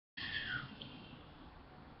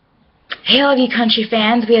Hey, all of you country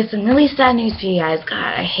fans, we have some really sad news for you guys.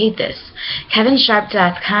 God, I hate this. Kevin Sharp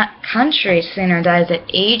death. Country singer dies at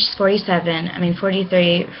age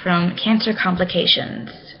 43 from cancer complications.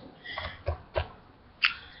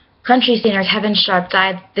 Country singer Kevin Sharp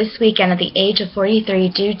died this weekend at the age of 43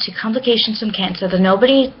 due to complications from cancer. The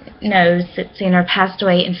Nobody Knows that singer passed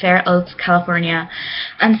away in Fair Oaks, California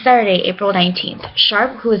on Saturday, April 19th.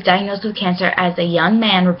 Sharp, who was diagnosed with cancer as a young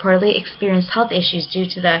man, reportedly experienced health issues due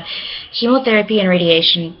to the chemotherapy and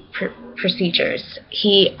radiation procedures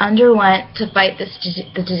he underwent to fight the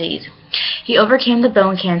disease. He overcame the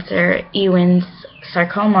bone cancer, Ewing's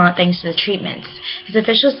sarcoma, thanks to the treatments. His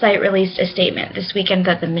official site released a statement this weekend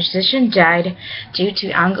that the musician died due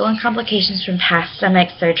to ongoing complications from past stomach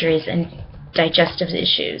surgeries and digestive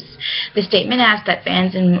issues. The statement asked that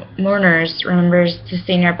fans and mourners remember the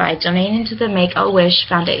singer by donating to the Make-A-Wish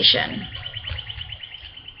Foundation.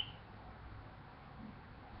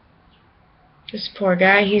 This poor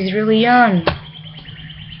guy, he's really young.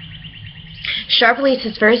 Sharp released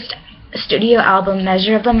his first studio album,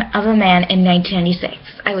 Measure of a Man, in 1996.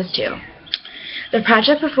 I was 2. The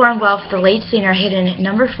project performed well for the late singer, hitting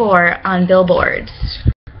number 4 on Billboard's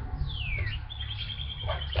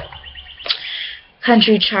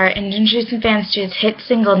country chart and introducing fans to his hit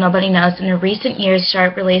single, Nobody Knows. In recent years,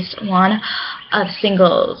 Sharp released one of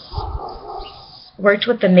singles, worked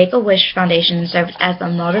with the Make-A-Wish Foundation, and served as a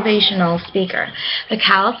motivational speaker. The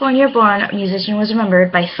California-born musician was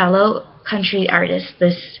remembered by fellow country artists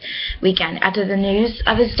this weekend. After the news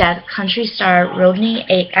of his death, country star Rodney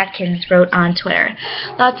Atkins wrote on Twitter,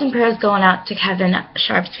 "Thoughts and prayers going out to Kevin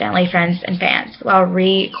Sharp's family, friends, and fans," while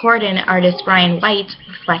recording artist Brian White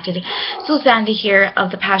reflected, "So sad to hear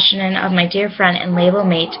of the passing of my dear friend and label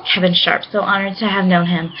mate, Kevin Sharp. So honored to have known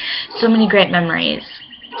him. So many great memories.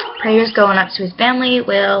 Prayers going up to his family.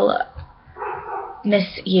 We'll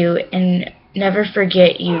miss you and never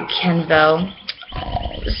forget you, Kenville."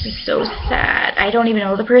 Oh, this is so sad. I don't even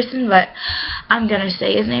know the person, but I'm gonna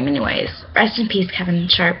say his name anyways. Rest in peace, Kevin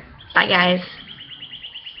Sharp. Bye, guys.